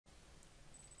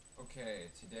Okay,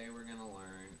 today we're going to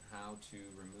learn how to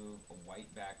remove a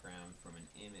white background from an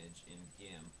image in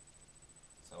GIMP.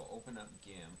 So open up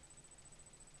GIMP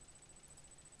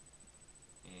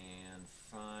and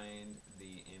find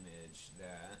the image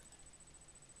that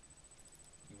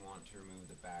you want to remove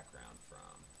the background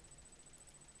from.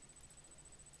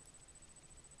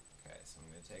 Okay, so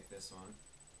I'm going to take this one.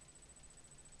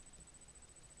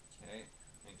 Okay,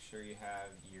 make sure you have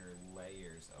your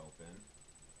layers open.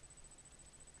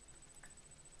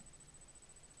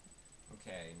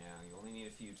 Okay, now you only need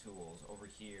a few tools. Over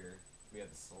here we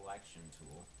have the selection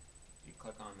tool. You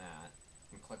click on that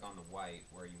and click on the white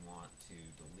where you want to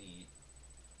delete.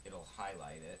 It'll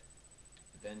highlight it.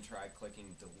 But then try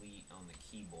clicking delete on the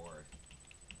keyboard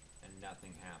and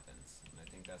nothing happens. And I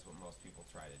think that's what most people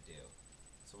try to do.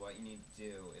 So what you need to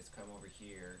do is come over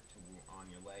here to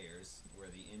on your layers where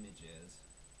the image is,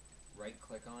 right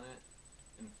click on it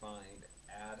and find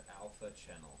add alpha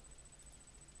channel.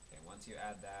 Okay, once you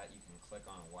add that, you can click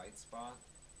on a white spot,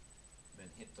 then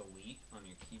hit delete on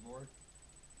your keyboard,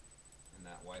 and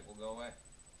that white will go away.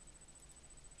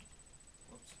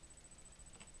 Whoops.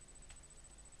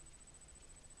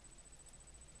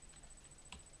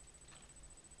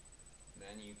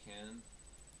 Then you can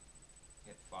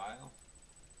hit File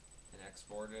and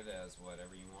export it as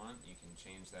whatever you want. You can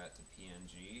change that to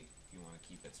PNG if you want to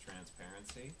keep its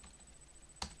transparency.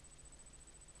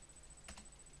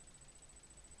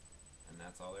 And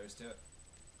that's all there is to it.